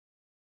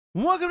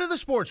Welcome to the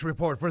Sports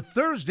Report for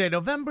Thursday,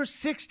 November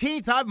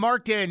 16th. I'm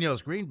Mark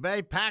Daniels. Green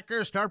Bay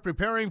Packers start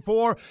preparing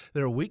for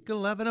their Week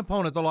 11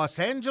 opponent, the Los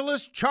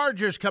Angeles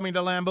Chargers, coming to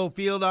Lambeau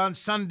Field on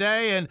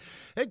Sunday. And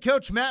head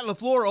coach Matt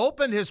LaFleur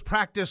opened his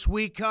practice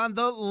week on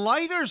the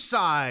lighter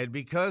side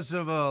because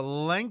of a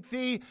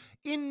lengthy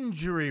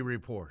injury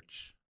report.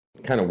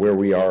 Kind of where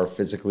we are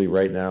physically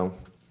right now.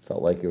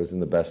 Felt like it was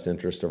in the best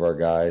interest of our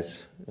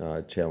guys.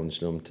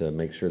 Challenged them to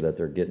make sure that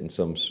they're getting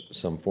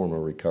some form of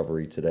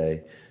recovery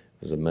today.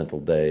 It was a mental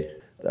day.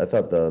 I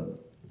thought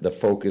the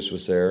focus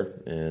was there,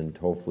 and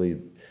hopefully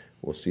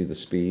we'll see the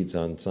speeds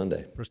on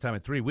Sunday. First time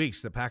in 3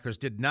 weeks, the Packers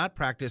did not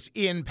practice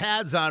in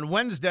pads on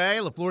Wednesday.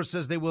 LaFleur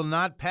says they will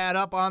not pad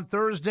up on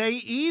Thursday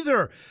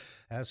either.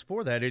 As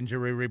for that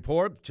injury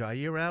report,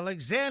 Jaire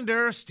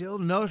Alexander still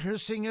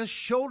noticing a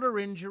shoulder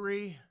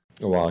injury.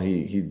 Well,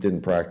 he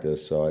didn't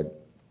practice, so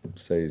I'd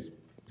say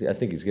I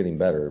think he's getting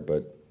better,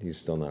 but he's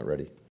still not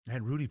ready.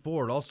 And Rudy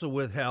Ford also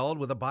withheld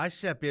with a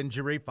bicep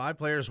injury. 5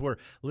 players were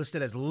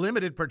listed as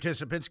limited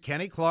participants: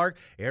 Kenny Clark,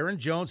 Aaron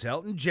Jones,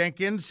 Elton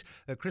Jenkins,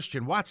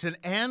 Christian Watson,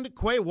 and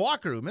Quay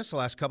Walker, who missed the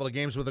last couple of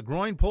games with a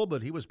groin pull,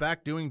 but he was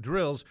back doing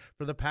drills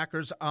for the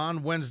Packers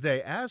on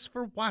Wednesday. As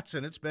for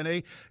Watson, it's been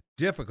a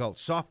difficult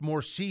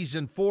sophomore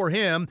season for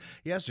him.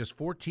 He has just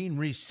 14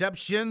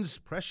 receptions,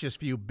 precious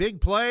few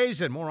big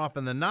plays, and more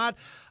often than not,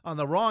 on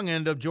the wrong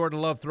end of Jordan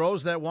Love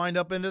throws that wind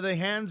up into the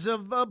hands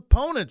of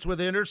opponents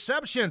with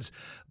interceptions.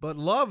 But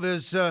Love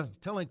is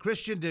telling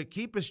Christian to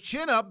keep his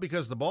chin up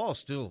because the ball's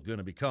still going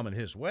to be coming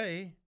his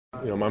way.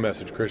 My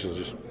message to Christian is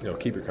just,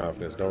 keep your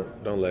confidence.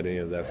 Don't let any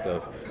of that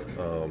stuff,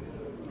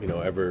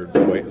 ever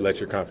let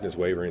your confidence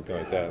waver or anything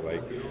like that.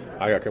 Like,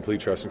 I got complete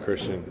trust in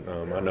Christian.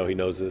 I know he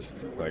knows this.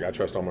 Like, I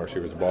trust all my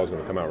receivers. The ball's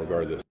going to come out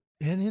regardless.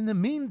 And in the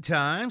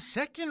meantime,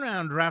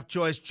 second-round draft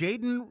choice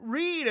Jayden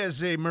Reed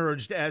has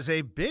emerged as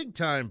a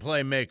big-time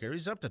playmaker.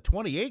 He's up to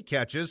 28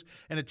 catches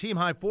and a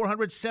team-high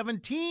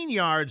 417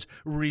 yards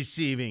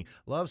receiving.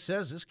 Love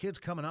says this kid's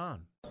coming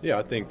on. Yeah,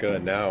 I think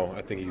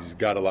he's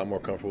got a lot more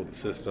comfortable with the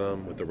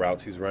system, with the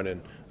routes he's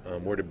running,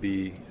 where to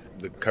be,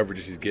 the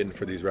coverages he's getting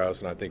for these routes,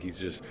 and I think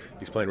he's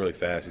playing really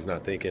fast. He's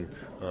not thinking.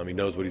 He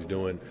knows what he's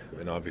doing,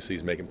 and obviously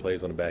he's making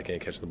plays on the back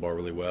end, catching the ball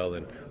really well,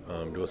 and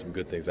doing some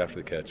good things after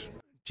the catch.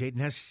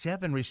 Jayden has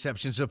 7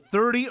 receptions of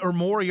 30 or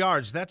more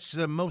yards. That's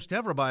the most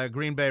ever by a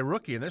Green Bay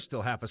rookie, and there's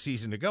still half a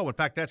season to go. In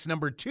fact, that's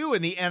number 2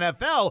 in the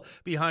NFL,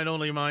 behind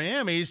only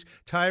Miami's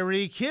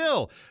Tyreek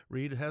Hill.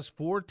 Reed has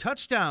 4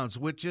 touchdowns,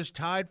 which is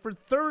tied for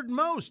third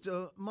most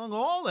among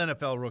all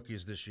NFL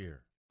rookies this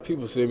year.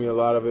 People see me a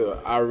lot of it.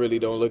 I really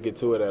don't look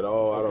into it at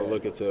all. I don't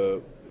look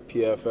into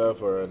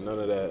PFF or none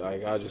of that.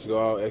 Like, I just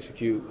go out,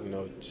 execute,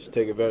 just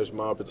take advantage of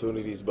my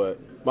opportunities. But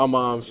my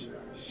mom's,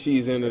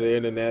 she's into the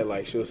internet.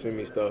 Like, she'll send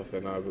me stuff,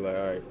 and I'll be like,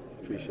 all right,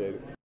 appreciate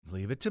it.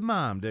 Leave it to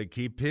Mom to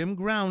keep him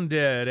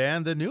grounded.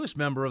 And the newest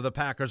member of the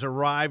Packers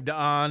arrived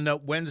on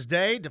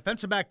Wednesday.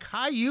 Defensive back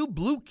Kyu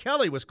Blu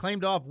Kelly was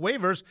claimed off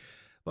waivers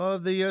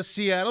of the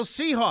Seattle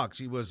Seahawks.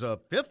 He was a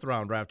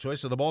 5th-round draft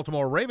choice of the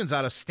Baltimore Ravens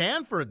out of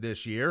Stanford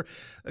this year.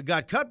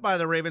 Got cut by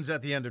the Ravens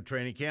at the end of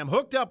training camp,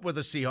 hooked up with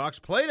the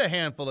Seahawks, played a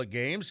handful of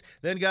games,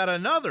 then got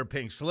another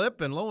pink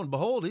slip, and lo and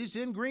behold, he's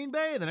in Green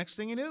Bay the next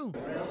thing you knew.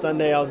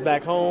 Sunday, I was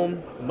back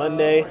home.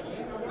 Monday,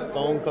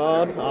 phone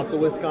called off to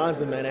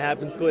Wisconsin, man. It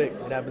happens quick.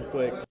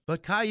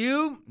 But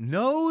Kyu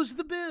knows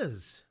the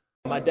biz.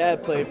 My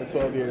dad played for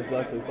 12 years,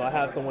 luckily, so I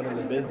have someone in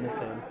the business,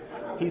 and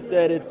he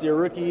said it's your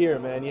rookie year,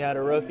 man. You had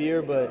a rough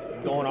year,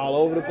 but going all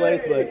over the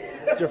place, but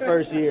it's your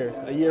first year.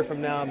 A year from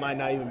now, it might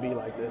not even be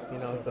like this,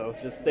 so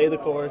just stay the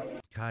course.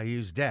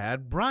 Kyu's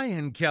dad,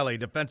 Brian Kelly,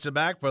 defensive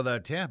back for the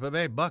Tampa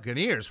Bay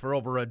Buccaneers for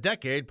over a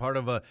decade, part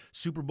of a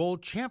Super Bowl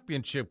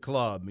championship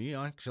club. He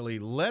actually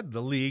led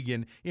the league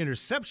in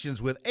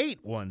interceptions with 8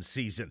 one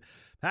season.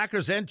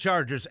 Packers and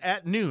Chargers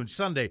at noon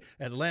Sunday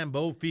at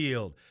Lambeau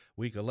Field.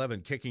 Week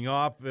 11 kicking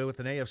off with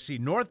an AFC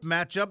North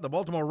matchup. The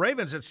Baltimore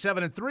Ravens at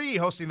 7-3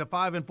 hosting the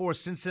 5-4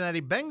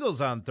 Cincinnati Bengals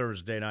on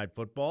Thursday Night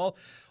Football.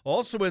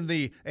 Also in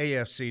the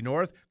AFC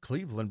North,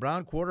 Cleveland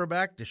Brown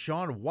quarterback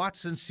Deshaun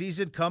Watson's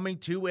season coming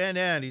to an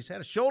end. He's had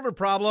a shoulder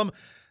problem.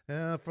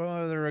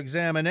 Further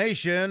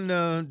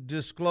examination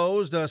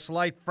disclosed a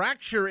slight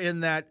fracture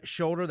in that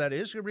shoulder that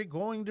is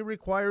going to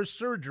require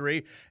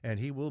surgery, and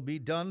he will be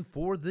done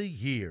for the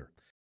year.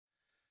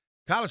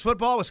 College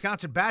football,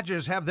 Wisconsin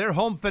Badgers have their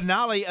home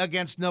finale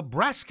against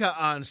Nebraska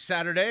on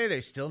Saturday. They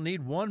still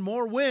need one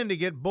more win to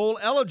get bowl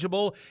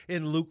eligible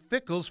in Luke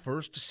Fickell's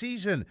first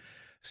season.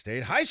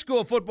 State high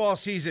school football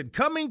season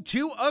coming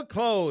to a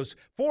close.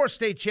 4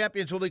 state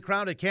champions will be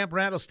crowned at Camp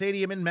Randall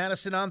Stadium in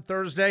Madison on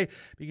Thursday.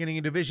 Beginning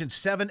in Division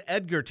 7,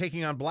 Edgar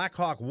taking on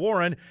Blackhawk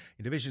Warren.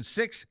 In Division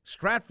 6,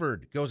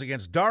 Stratford goes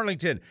against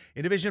Darlington.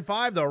 In Division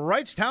 5, the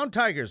Wrightstown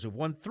Tigers, who've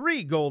won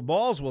 3 gold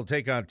balls, will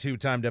take on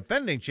 2-time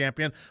defending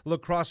champion La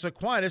Crosse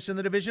Aquinas in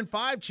the Division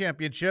 5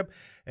 championship.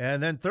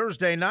 And then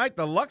Thursday night,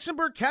 the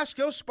Luxembourg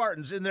Casco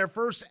Spartans, in their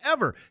first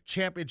ever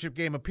championship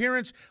game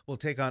appearance, will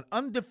take on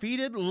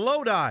undefeated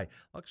Lodi.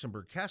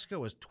 Luxembourg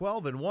Casco is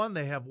 12-1.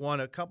 They have won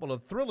a couple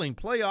of thrilling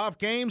playoff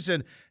games,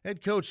 and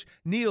head coach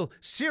Neil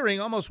Searing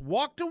almost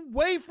walked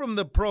away from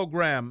the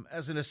program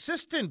as an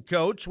assistant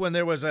coach when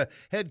there was a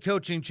head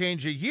coaching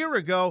change a year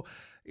ago.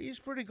 He's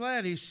pretty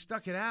glad he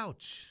stuck it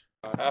out.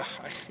 I'm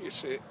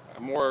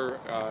more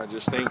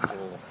just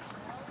thankful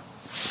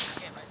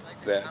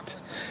that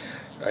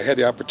I had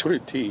the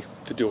opportunity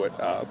to do it.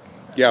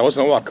 I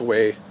wasn't a walk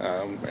away,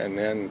 and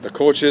then the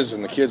coaches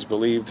and the kids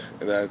believed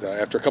that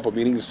after a couple of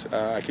meetings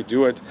I could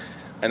do it,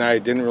 and I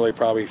didn't really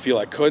probably feel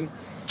I could.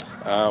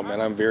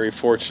 And I'm very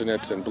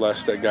fortunate and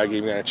blessed that God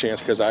gave me that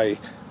chance, because I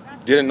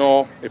didn't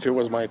know if it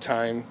was my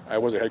time. I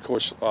was a head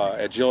coach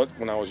at Gillett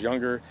when I was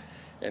younger,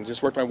 and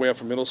just worked my way up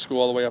from middle school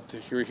all the way up to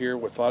here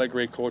with a lot of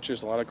great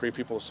coaches, a lot of great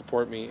people to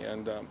support me.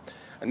 And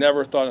I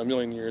never thought in a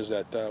million years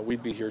that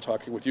we'd be here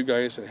talking with you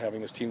guys and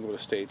having this team go to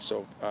state.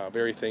 So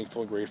very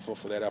thankful and grateful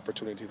for that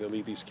opportunity to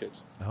lead these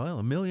kids. Well,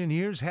 a million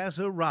years has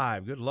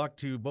arrived. Good luck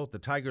to both the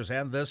Tigers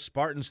and the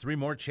Spartans. 3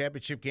 more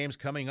championship games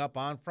coming up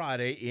on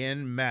Friday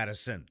in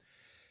Madison.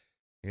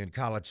 In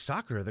college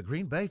soccer, the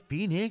Green Bay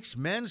Phoenix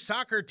men's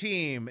soccer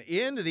team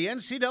into the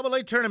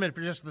NCAA tournament for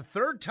just the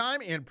 3rd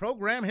time in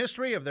program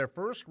history of their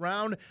first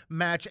round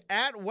match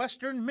at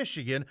Western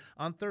Michigan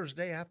on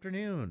Thursday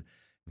afternoon.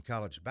 In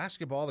college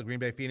basketball, the Green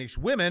Bay Phoenix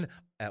women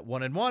at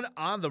 1-1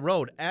 on the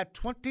road at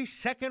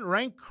 22nd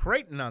ranked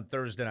Creighton on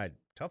Thursday night.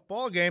 Tough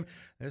ball game.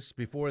 This is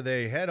before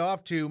they head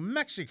off to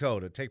Mexico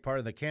to take part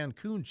in the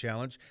Cancun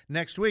Challenge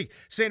next week.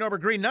 St.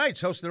 Norbert Green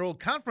Knights host their old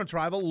conference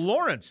rival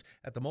Lawrence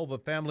at the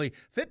Mova Family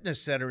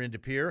Fitness Center in De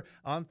Pere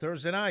on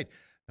Thursday night.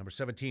 Number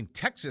 17,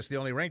 Texas, the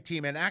only ranked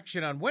team in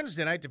action on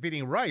Wednesday night,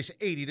 defeating Rice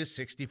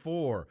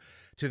 80-64.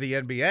 To the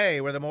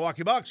NBA, where the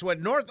Milwaukee Bucks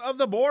went north of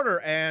the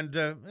border and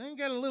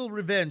got a little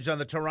revenge on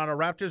the Toronto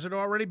Raptors that had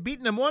already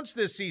beaten them once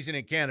this season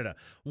in Canada.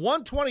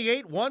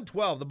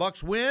 128-112. The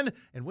Bucks win,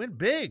 and win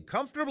big,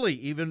 comfortably,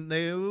 even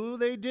though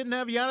they didn't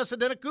have Giannis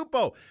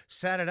Antetokounmpo.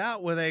 Sat it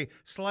out with a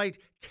slight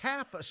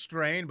calf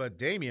strain, but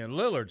Damian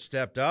Lillard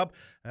stepped up.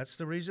 That's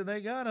the reason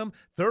they got him.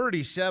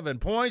 37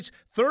 points,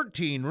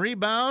 13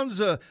 rebounds.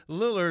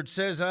 Lillard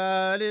says,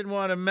 I didn't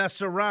want to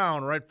mess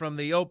around right from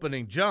the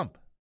opening jump.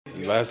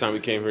 Last time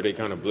we came here, they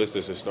kind of blitzed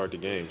us to start the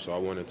game. So I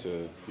wanted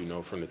to,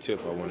 from the tip,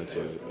 I wanted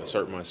to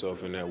assert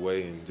myself in that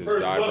way and just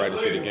dive right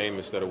into the game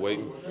instead of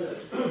waiting.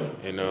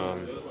 And,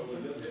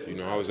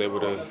 I was able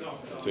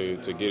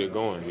to get it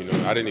going.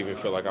 I didn't even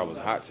feel like I was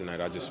hot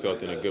tonight. I just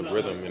felt in a good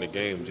rhythm in the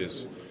game,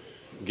 just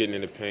getting in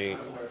the paint,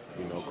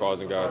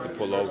 causing guys to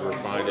pull over,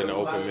 finding the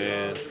open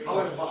man,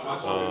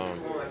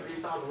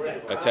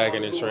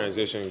 attacking in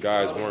transition.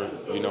 Guys weren't,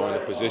 in a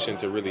position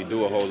to really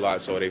do a whole lot,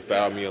 so they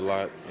fouled me a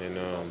lot. And,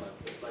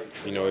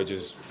 it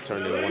just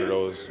turned into one of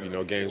those,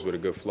 games with a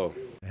good flow.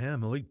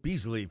 And Malik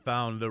Beasley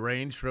found the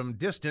range from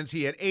distance.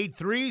 He had 8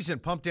 threes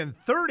and pumped in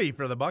 30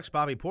 for the Bucks.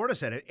 Bobby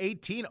Portis had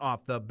 18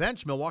 off the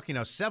bench. Milwaukee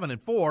now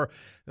 7-4.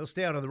 They'll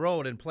stay out on the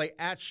road and play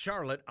at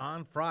Charlotte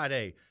on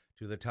Friday.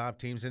 Two of the top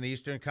teams in the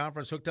Eastern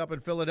Conference hooked up in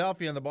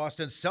Philadelphia, and the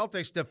Boston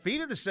Celtics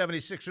defeated the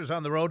 76ers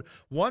on the road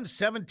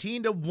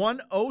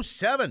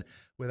 117-107.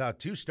 Without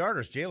 2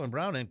 starters, Jaylen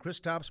Brown and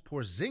Kristaps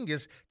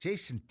Porzingis,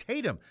 Jason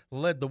Tatum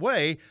led the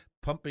way,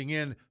 pumping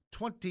in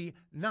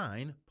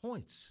 29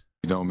 points.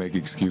 You don't make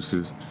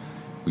excuses.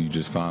 You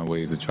just find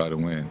ways to try to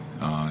win.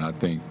 And I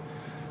think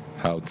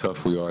how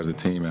tough we are as a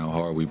team and how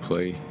hard we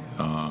play,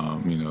 we're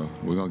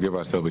going to give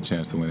ourselves a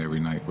chance to win every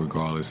night,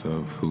 regardless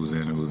of who's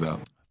in and who's out.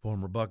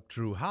 Former Buck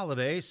Drew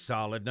Holiday,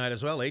 solid night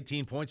as well.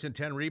 18 points and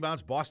 10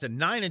 rebounds. Boston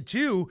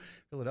 9-2.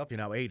 Philadelphia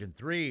now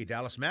 8-3.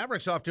 Dallas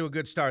Mavericks off to a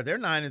good start. They're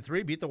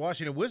 9-3. Beat the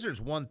Washington Wizards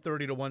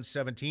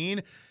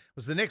 130-117.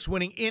 Was the Knicks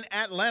winning in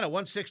Atlanta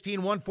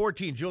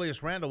 116-114.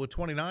 Julius Randle with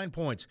 29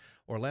 points.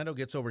 Orlando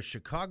gets over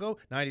Chicago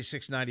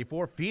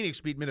 96-94.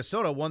 Phoenix beat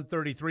Minnesota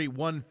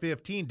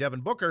 133-115. Devin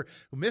Booker,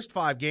 who missed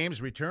 5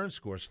 games, returns,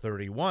 scores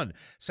 31.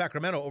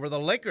 Sacramento over the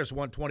Lakers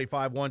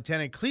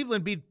 125-110. And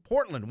Cleveland beat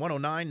Portland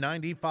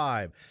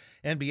 109-95.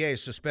 NBA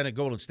suspended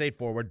Golden State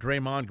forward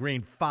Draymond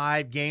Green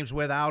 5 games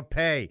without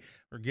pay.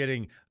 We're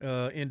getting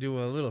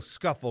into a little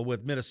scuffle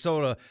with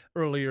Minnesota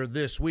earlier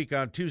this week.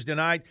 On Tuesday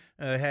night,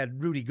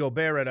 had Rudy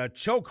Gobert at a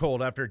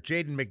chokehold after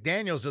Jaden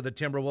McDaniels of the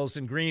Timberwolves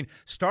and Green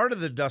started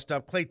the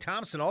dust-up. Klay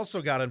Thompson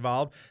also got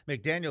involved.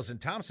 McDaniels and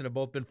Thompson have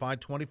both been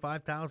fined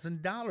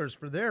 $25,000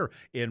 for their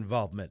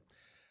involvement.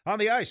 On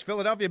the ice,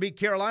 Philadelphia beat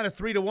Carolina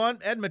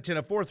 3-1. Edmonton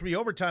a 4-3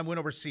 overtime win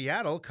over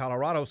Seattle.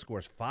 Colorado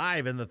scores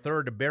 5 in the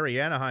third to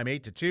bury Anaheim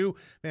 8-2.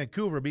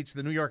 Vancouver beats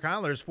the New York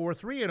Islanders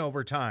 4-3 in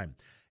overtime.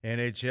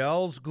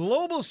 NHL's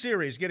Global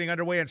Series getting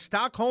underway in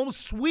Stockholm,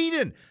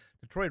 Sweden.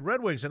 Detroit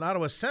Red Wings and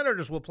Ottawa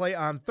Senators will play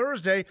on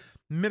Thursday.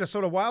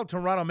 Minnesota Wild,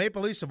 Toronto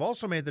Maple Leafs have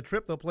also made the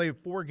trip. They'll play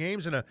 4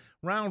 games in a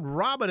round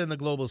robin in the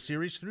Global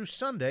Series through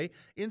Sunday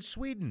in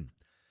Sweden.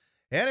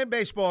 And in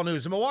baseball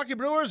news, the Milwaukee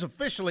Brewers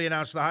officially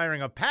announced the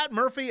hiring of Pat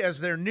Murphy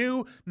as their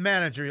new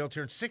manager. He'll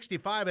turn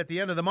 65 at the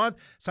end of the month,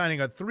 signing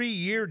a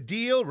 3-year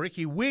deal.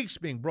 Ricky Weeks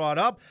being brought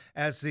up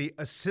as the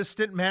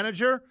assistant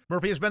manager.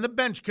 Murphy has been the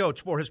bench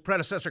coach for his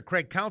predecessor,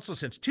 Craig Counsell,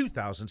 since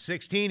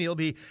 2016. He'll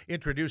be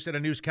introduced at a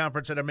news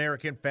conference at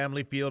American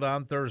Family Field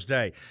on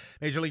Thursday.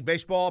 Major League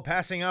Baseball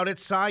passing out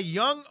its Cy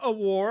Young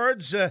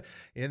Awards.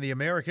 In the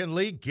American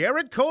League,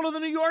 Garrett Cole of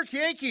the New York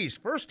Yankees,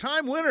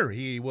 first-time winner.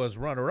 He was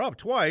runner-up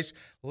twice,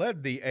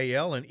 led the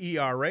AL in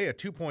ERA at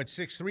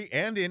 2.63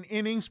 and in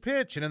innings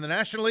pitched. And in the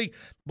National League,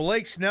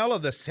 Blake Snell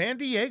of the San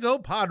Diego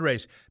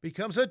Padres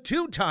becomes a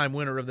 2-time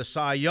winner of the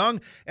Cy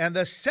Young and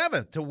the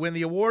 7th to win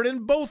the award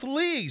in both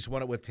leagues.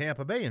 Won it with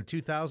Tampa Bay in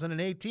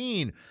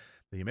 2018.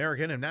 The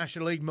American and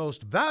National League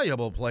most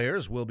valuable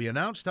players will be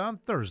announced on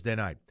Thursday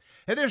night.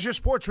 And there's your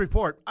sports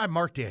report. I'm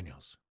Mark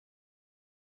Daniels.